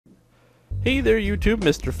Hey there YouTube,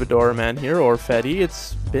 Mr. Fedora Man here, or Feddy.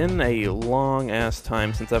 It's been a long ass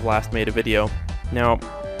time since I've last made a video. Now,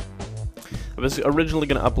 I was originally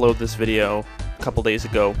going to upload this video a couple days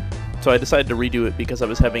ago, so I decided to redo it because I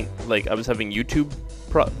was having YouTube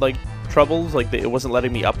troubles, it wasn't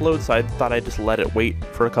letting me upload, so I thought I'd just let it wait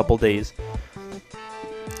for a couple days.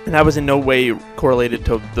 And that was in no way correlated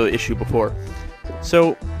to the issue before.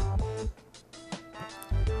 So,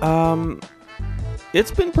 it's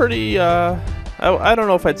been pretty, I don't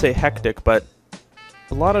know if I'd say hectic, but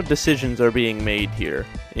a lot of decisions are being made here,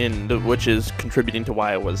 which is contributing to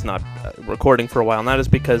why I was not recording for a while. And that is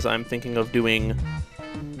because I'm thinking of doing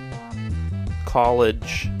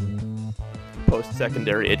college,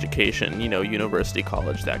 post-secondary education, university,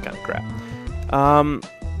 college, that kind of crap.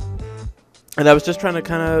 And I was just trying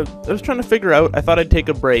to figure out, I thought I'd take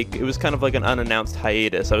a break. It was kind of like an unannounced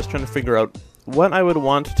hiatus. I was trying to figure out what I would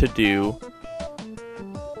want to do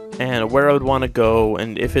and where I would want to go,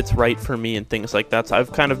 and if it's right for me and things like that. So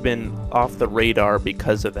I've kind of been off the radar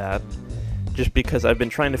because of that, just because I've been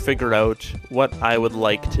trying to figure out what I would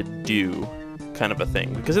like to do, kind of a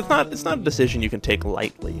thing. Because it's not a decision you can take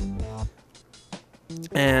lightly,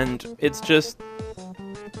 and it's just,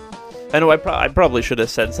 I know I probably should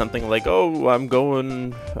have said something like, "Oh, I'm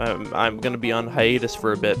gonna be on hiatus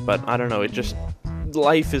for a bit," but I don't know. It just,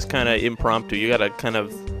 life is kind of impromptu. You gotta kind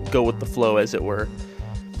of go with the flow, as it were.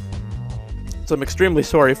 So I'm extremely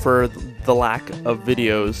sorry for the lack of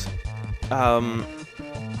videos. Some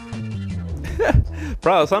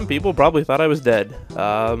people probably thought I was dead.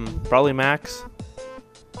 Probably Max.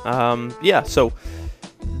 Yeah, so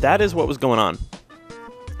that is what was going on.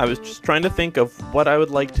 I was just trying to think of what I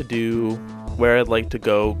would like to do, where I'd like to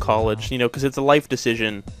go, college, because it's a life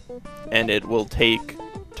decision, and it will take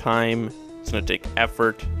time, it's going to take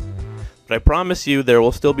effort, but I promise you there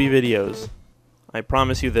will still be videos. I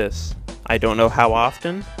promise you this. I don't know how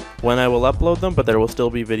often, when I will upload them, but there will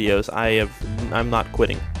still be videos. I'm not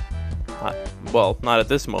quitting. Well, not at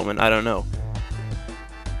this moment, I don't know.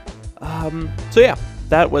 So yeah,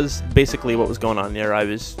 that was basically what was going on there.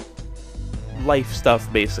 Life stuff,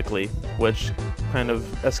 basically, which kind of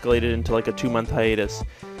escalated into like a 2-month hiatus.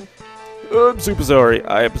 I'm super sorry.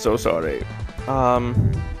 I am so sorry. I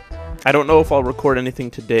don't know if I'll record anything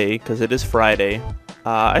today, because it is Friday.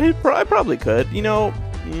 I probably could,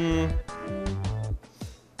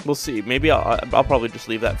 we'll see. Maybe I'll probably just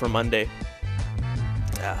leave that for Monday.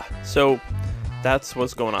 So that's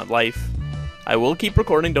what's going on. Life. I will keep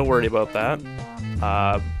recording, don't worry about that.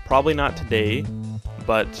 Probably not today,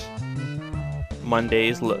 but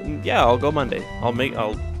Mondays, yeah, I'll go Monday.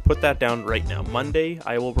 I'll put that down right now. Monday,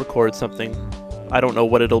 I will record something. I don't know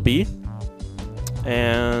what it'll be,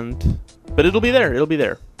 but it'll be there. It'll be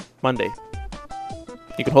there. Monday.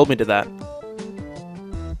 You can hold me to that.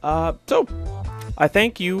 So, I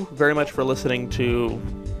thank you very much for listening to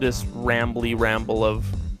this ramble of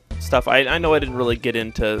stuff. I know I didn't really get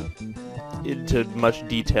into much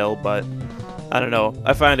detail, but I don't know.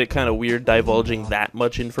 I find it kind of weird divulging that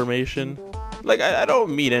much information. I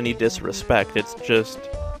don't mean any disrespect. It's just,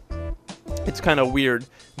 it's kind of weird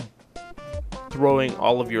throwing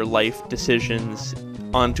all of your life decisions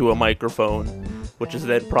onto a microphone, which is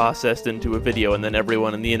then processed into a video, and then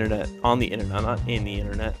everyone on the internet, not in the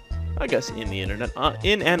internet, I guess in the internet,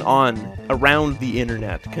 in and on, around the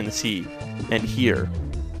internet can see and hear.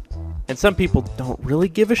 And some people don't really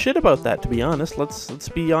give a shit about that, to be honest. Let's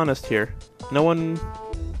be honest here. No one,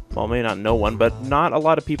 well, maybe not no one, but not a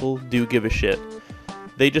lot of people do give a shit.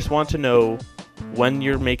 They just want to know when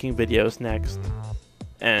you're making videos next,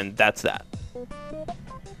 and that's that.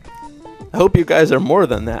 I hope you guys are more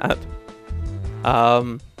than that.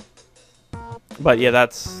 But yeah,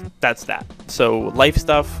 that's that. So life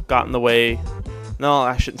stuff got in the way. No,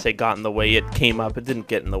 I shouldn't say got in the way. It came up. It didn't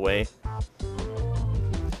get in the way.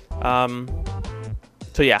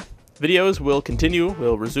 So yeah, videos will continue.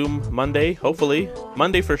 We'll resume Monday, hopefully.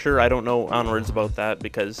 Monday for sure. I don't know onwards about that,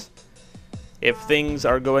 because if things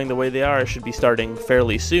are going the way they are, I should be starting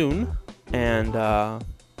fairly soon. And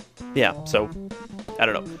yeah, so I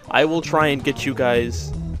don't know. I will try and get you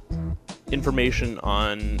guys information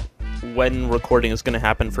on when recording is going to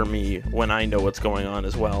happen for me, when I know what's going on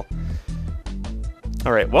as well.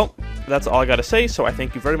 Alright, well, that's all I gotta say, so I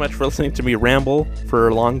thank you very much for listening to me ramble for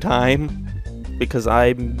a long time, because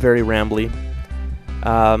I'm very rambly.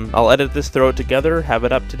 I'll edit this, throw it together, have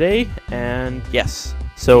it up today, and yes.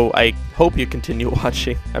 So I hope you continue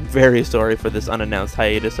watching. I'm very sorry for this unannounced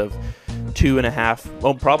hiatus of 2.5,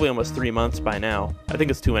 well, probably almost 3 months by now. I think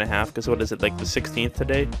it's 2.5, because what is it, like the 16th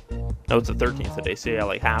today? No, it's the 13th today, so yeah,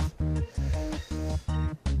 like half.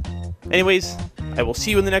 Anyways, I will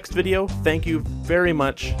see you in the next video. Thank you very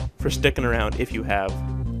much for sticking around if you have.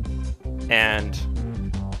 And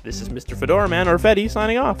this is Mr. Fedora Man, or Fetty,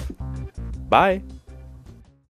 signing off. Bye.